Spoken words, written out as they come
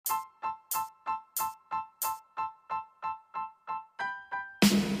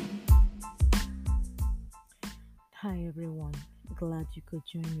Hi everyone, glad you could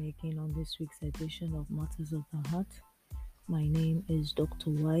join me again on this week's edition of Matters of the Heart. My name is Dr.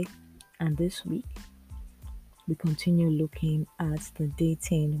 Y, and this week we continue looking at the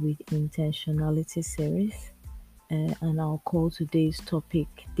Dating with Intentionality series. And I'll call today's topic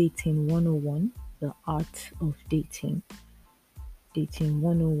Dating 101, the Art of Dating. Dating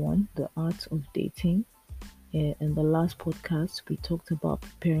 101, the Art of Dating. In the last podcast, we talked about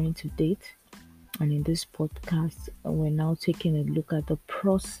preparing to date. And in this podcast, we're now taking a look at the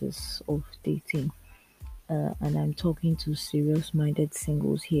process of dating. And I'm talking to serious minded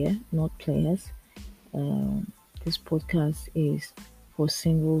singles here, not players. Um, this podcast is for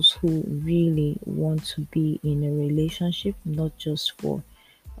singles who really want to be in a relationship, not just for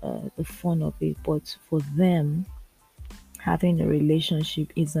the fun of it, but for them, having a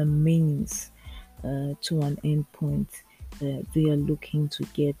relationship is a means to an end point. They are looking to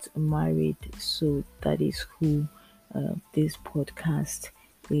get married, so that is who this podcast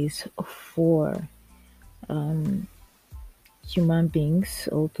is for. Human beings,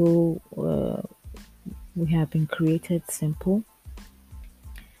 although we have been created simple,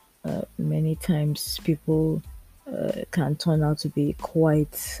 many times people can turn out to be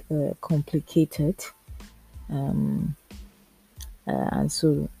quite complicated. And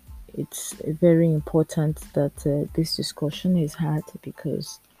so it's very important that this discussion is had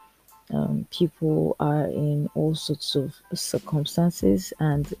because people are in all sorts of circumstances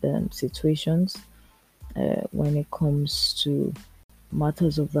and situations when it comes to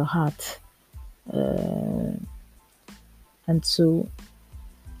matters of the heart. And so,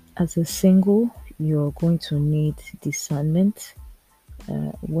 as a single, you're going to need discernment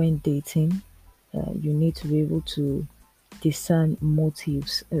when dating. You need to be able to discern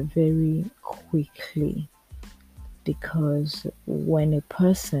motives very quickly, because when a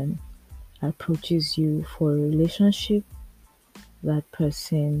person approaches you for a relationship, that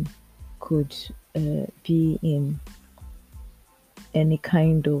person could be in any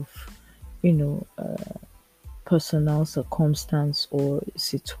kind of, you know, personal circumstance or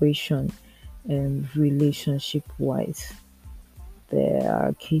situation, relationship wise. There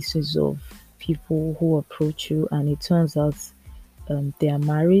are cases of people who approach you and it turns out they are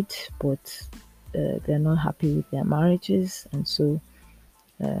married, but they're not happy with their marriages, and so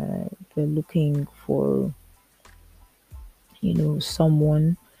they're looking for,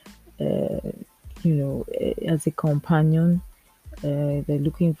 someone, as a companion. They're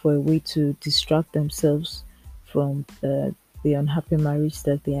looking for a way to distract themselves from the unhappy marriage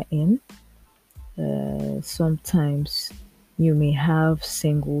that they are in. Sometimes you may have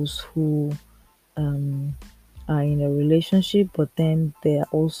singles who are in a relationship, but then they are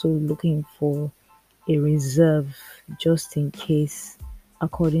also looking for a reserve just in case,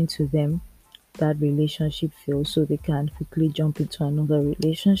 according to them, that relationship fails, so they can quickly jump into another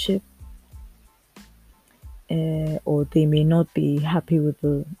relationship. Or they may not be happy with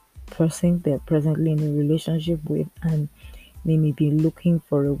the person they're presently in a relationship with, and they may be looking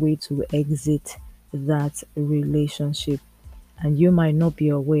for a way to exit that relationship. And you might not be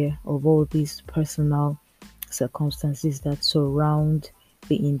aware of all these personal circumstances that surround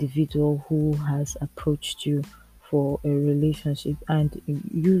the individual who has approached you for a relationship, and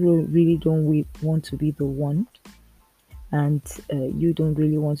you really don't want to be the one, and you don't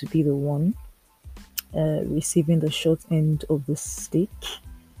really want to be the one receiving the short end of the stick.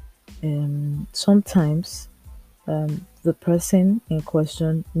 Sometimes the person in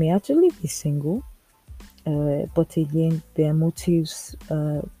question may actually be single, but again, their motives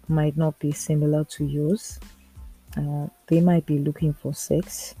might not be similar to yours. They might be looking for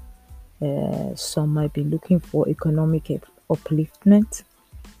sex, some might be looking for economic upliftment,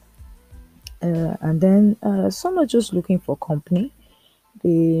 and then some are just looking for company.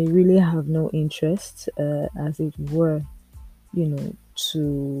 They really have no interest, as it were,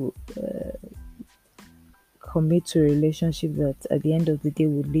 to commit to a relationship that at the end of the day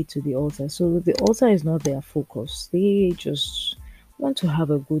would lead to the altar. So the altar is not their focus. They just want to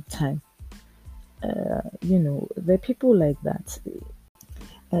have a good time. There are people like that.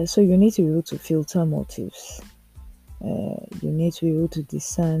 So you need to be able to filter motives. You need to be able to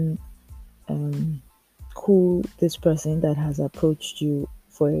discern who this person that has approached you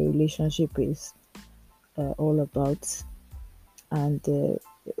for a relationship is all about. And the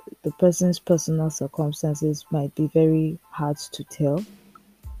person's personal circumstances might be very hard to tell.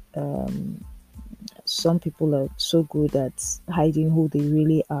 Some people are so good at hiding who they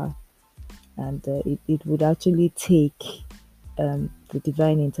really are, and it would actually take the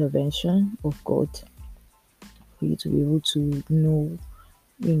divine intervention of God for you to be able to know,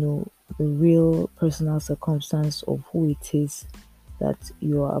 the real personal circumstance of who it is that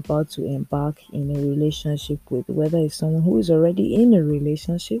you are about to embark in a relationship with, whether it's someone who is already in a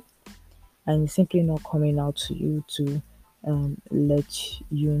relationship and is simply not coming out to you to let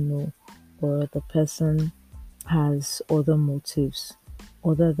you know, or the person has other motives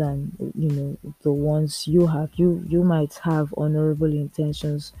other than the ones you have. You might have honorable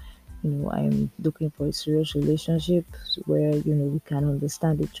intentions. I'm looking for a serious relationship where we can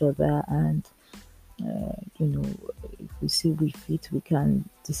understand each other, and if we see we fit, we can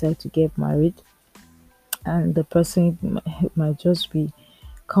decide to get married. And the person might just be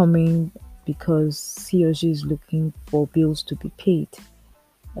coming because he or she is looking for bills to be paid.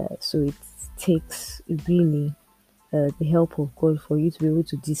 So it takes really the help of God for you to be able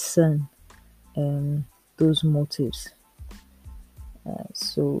to discern um, those motives.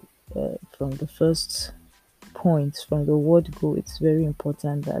 So from the first point, from the word go, it's very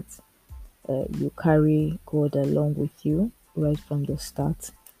important that you carry God along with you right from the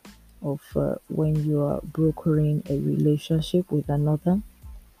start of when you are brokering a relationship with another.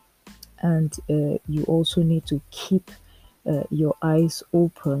 And you also need to keep your eyes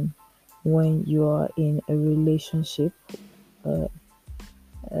open when you are in a relationship.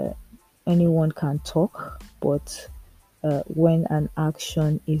 Anyone can talk, but when an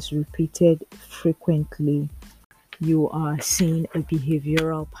action is repeated frequently, you are seeing a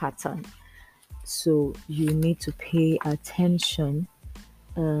behavioral pattern. So you need to pay attention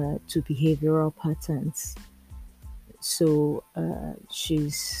to behavioral patterns. So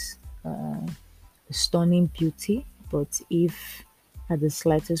she's a stunning beauty, but if at the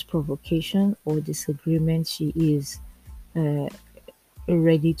slightest provocation or disagreement she is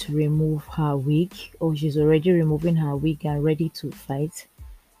ready to remove her wig, or she's already removing her wig and ready to fight,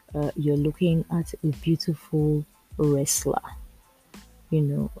 you're looking at a beautiful wrestler,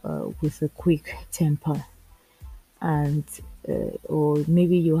 with a quick temper. And or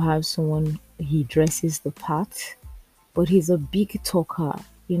maybe you have someone, he dresses the part, but he's a big talker.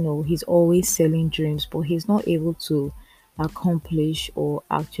 He's always selling dreams, but he's not able to accomplish or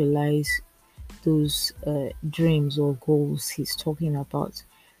actualize those dreams or goals he's talking about.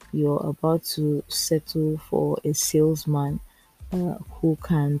 You're about to settle for a salesman who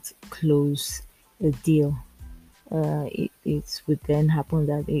can't close a deal. It would then happen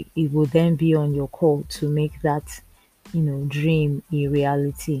that it would then be on your call to make that dream a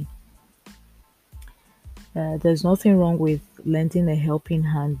reality. There's nothing wrong with lending a helping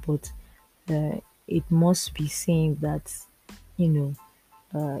hand, but it must be seen that you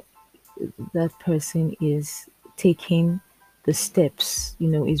know that person is taking the steps,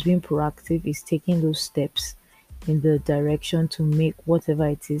 is being proactive, is taking those steps in the direction to make whatever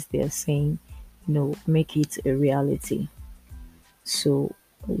it is they're saying, make it a reality. So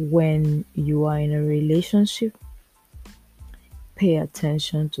when you are in a relationship, pay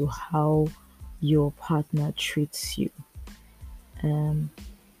attention to how your partner treats you. Um,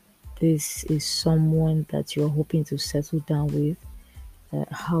 this is someone that you're hoping to settle down with.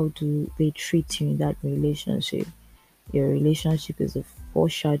 How do they treat you in that relationship? Your relationship is a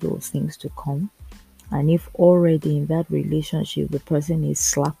foreshadow of things to come. And if already in that relationship the person is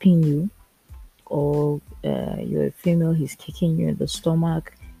slapping you, or you're a female, he's kicking you in the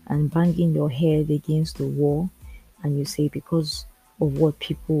stomach and banging your head against the wall, and you say because of what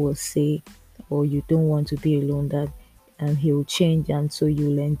people will say, or you don't want to be alone, that and he'll change, and so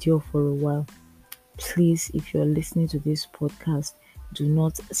you'll endure for a while. Please, if you're listening to this podcast, do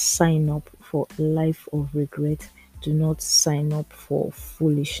not sign up for a life of regret. Do not sign up for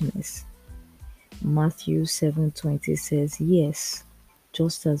foolishness. Matthew 7:20 says, yes,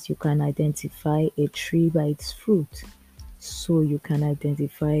 just as you can identify a tree by its fruit, so you can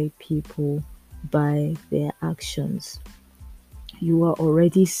identify people by their actions. You are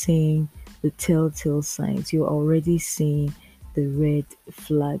already seeing the telltale signs. You are already seeing the red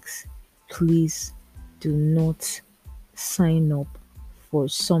flags. Please do not sign up for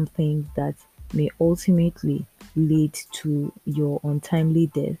something that may ultimately lead to your untimely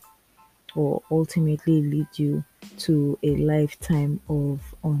death, or ultimately lead you to a lifetime of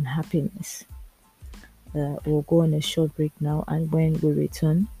unhappiness. We'll go on a short break now, and when we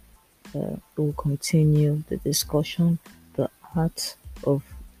return, we'll continue the discussion, the art of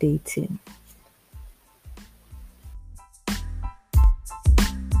dating.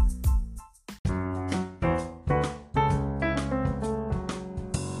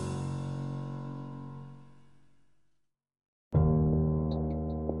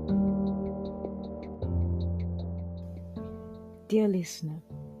 Dear listener,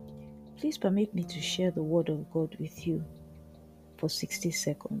 please permit me to share the Word of God with you for 60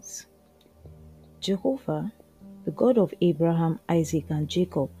 seconds. Jehovah, the God of Abraham, Isaac, and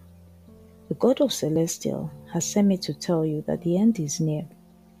Jacob, the God of Celestial, has sent me to tell you that the end is near.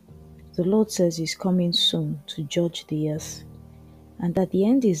 The Lord says He's coming soon to judge the earth, and that the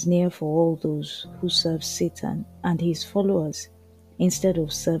end is near for all those who serve Satan and his followers instead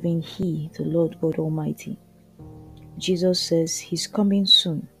of serving He, the Lord God Almighty. Jesus says He's coming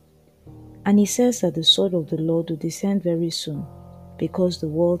soon, and He says that the sword of the Lord will descend very soon because the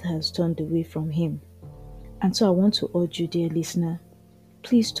world has turned away from Him. And so I want to urge you, dear listener,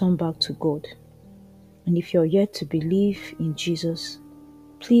 please turn back to God. And if you're yet to believe in Jesus,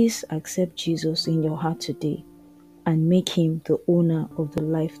 please accept Jesus in your heart today and make Him the owner of the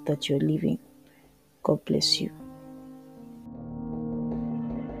life that you're living. God bless you.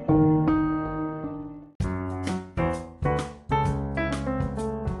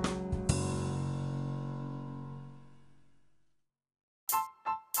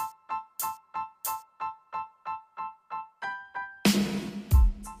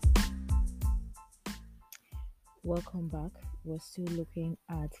 Welcome back. We're still looking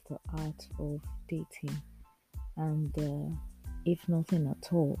at the art of dating. And if nothing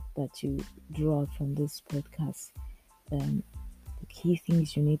at all that you draw out from this podcast, the key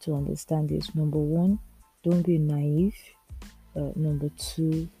things you need to understand is number one, don't be naive. Number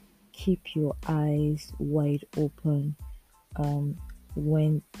two, keep your eyes wide open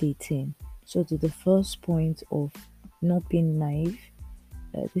when dating. So, to the first point of not being naive,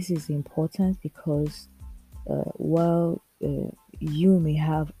 this is important because while you may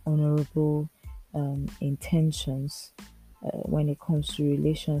have honorable intentions when it comes to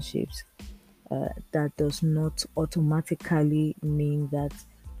relationships, that does not automatically mean that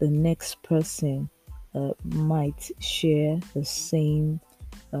the next person might share the same,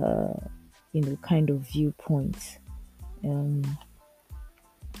 kind of viewpoint. Um,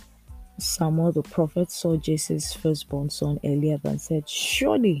 Samuel the prophet saw Jesse's firstborn son Eliab and said,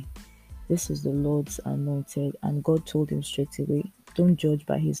 "Surely this is the Lord's anointed." And God told him straight away, "Don't judge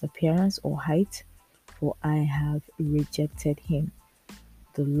by his appearance or height, for I have rejected him."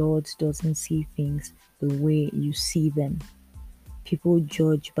 The Lord doesn't see things the way you see them. People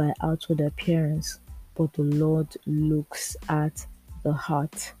judge by outward appearance, but the Lord looks at the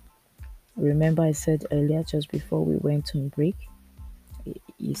heart. Remember, I said earlier, just before we went on break,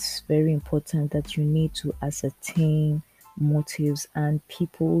 it's very important that you need to ascertain motives and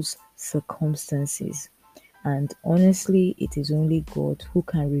people's circumstances. And honestly, it is only God who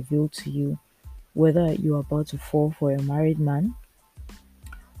can reveal to you whether you're about to fall for a married man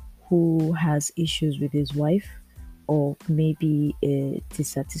who has issues with his wife, or maybe a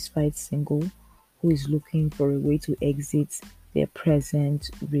dissatisfied single who is looking for a way to exit their present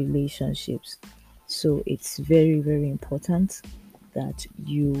relationships. So it's very, very important that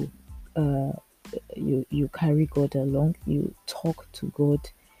you carry God along. You talk to God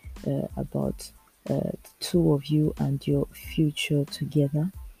about the two of you and your future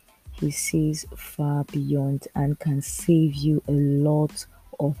together. He sees far beyond and can save you a lot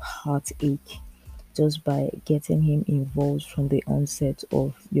of heartache just by getting him involved from the onset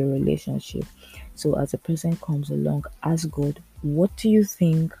of your relationship. So as a person comes along, ask God, what do you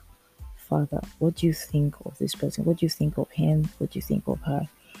think, Father? What do you think of this person? What do you think of him? What do you think of her?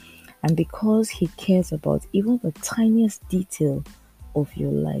 And because he cares about even the tiniest detail of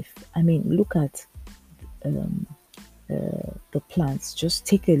your life, I mean, look at um, the plants. Just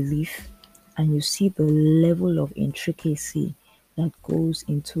take a leaf and you see the level of intricacy that goes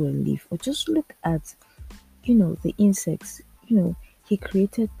into a leaf. Or just look at, the insects. He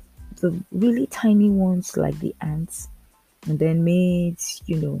created the really tiny ones like the ants, and then made,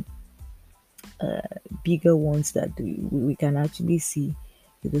 bigger ones that we can actually see.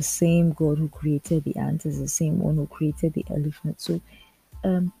 The same God who created the ant is the same one who created the elephant. So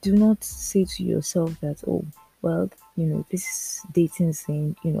do not say to yourself that, oh, well, this dating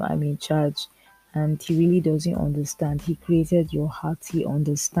thing, I'm in charge, and he really doesn't understand. He created your heart, he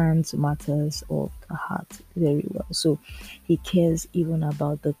understands matters of the heart very well. So he cares even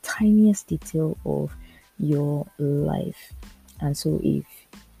about the tiniest detail of your life. And so if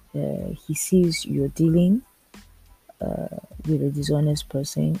he sees you're dealing with a dishonest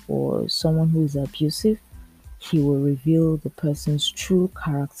person or someone who is abusive, he will reveal the person's true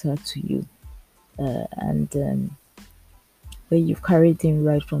character to you. And when you've carried him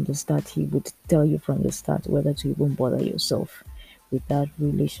right from the start, he would tell you from the start whether to even bother yourself with that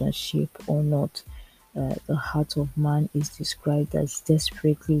relationship or not. The heart of man is described as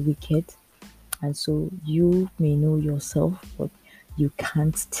desperately wicked, and so you may know yourself, but you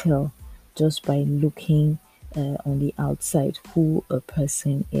can't tell just by looking on the outside who a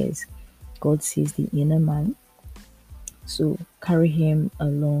person is. God sees the inner man. So carry him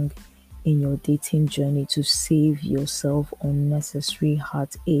along in your dating journey to save yourself unnecessary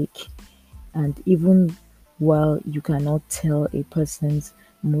heartache. And even while you cannot tell a person's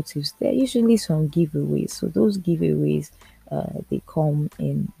motives, there are usually some giveaways. So those giveaways, they come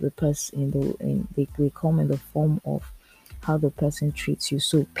in the person in the in they come in the form of how the person treats you.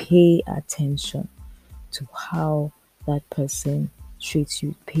 So pay attention to how that person treats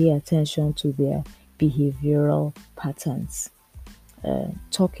you. Pay attention to their behavioral patterns.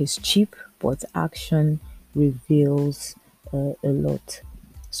 Talk is cheap, but action reveals a lot.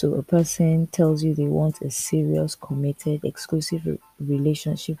 So a person tells you they want a serious, committed, exclusive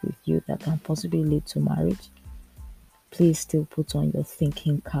relationship with you that can possibly lead to marriage. Please still put on your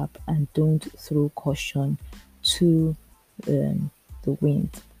thinking cap and don't throw caution to the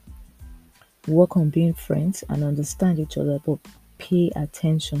wind. Work on being friends and understand each other, but pay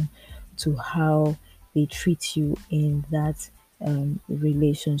attention to how they treat you in that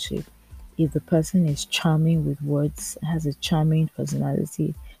relationship. If the person is charming with words, has a charming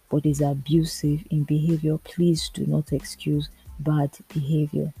personality, but is abusive in behavior, please do not excuse bad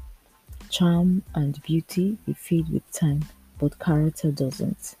behavior. Charm and beauty they fade with time, but character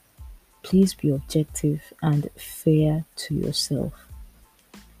doesn't. Please be objective and fair to yourself.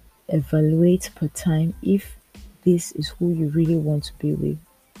 Evaluate per time if this is who you really want to be with,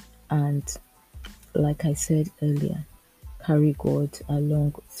 and like I said earlier, carry God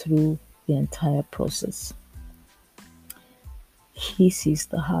along through the entire process. He sees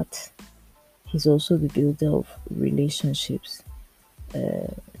the heart. He's also the builder of relationships,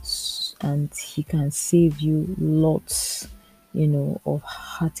 and he can save you lots, of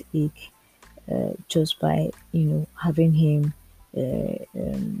heartache, just by having him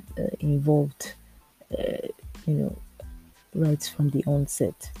involved, you know, right from the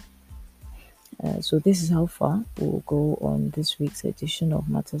onset. So this is how far we'll go on this week's edition of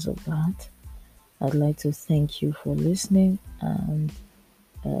Matters of the Heart. I'd like to thank you for listening, and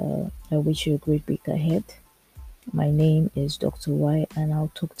I wish you a great week ahead. My name is Dr. Y, and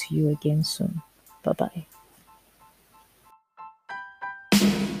I'll talk to you again soon. Bye bye.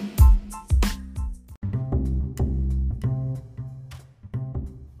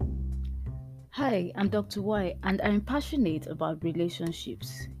 Hi, I'm Dr. Y, and I'm passionate about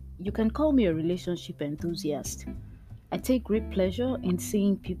relationships. You can call me a relationship enthusiast. I take great pleasure in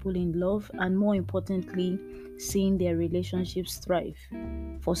seeing people in love and, more importantly, seeing their relationships thrive.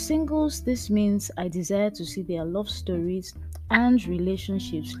 For singles, this means I desire to see their love stories and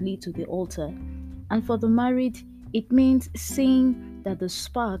relationships lead to the altar. And for the married, it means seeing that the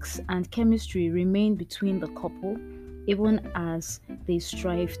sparks and chemistry remain between the couple even as they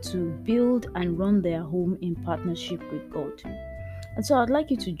strive to build and run their home in partnership with God. And so I'd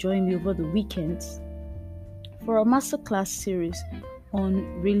like you to join me over the weekends for a masterclass series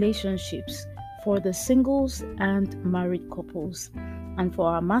on relationships for the singles and married couples. And for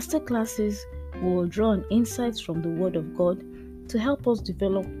our masterclasses, we will draw on insights from the Word of God to help us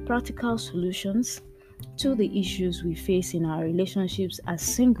develop practical solutions to the issues we face in our relationships as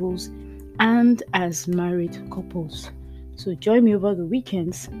singles and as married couples. So join me over the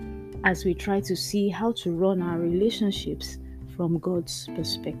weekends as we try to see how to run our relationships from God's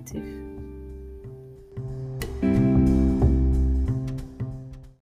perspective.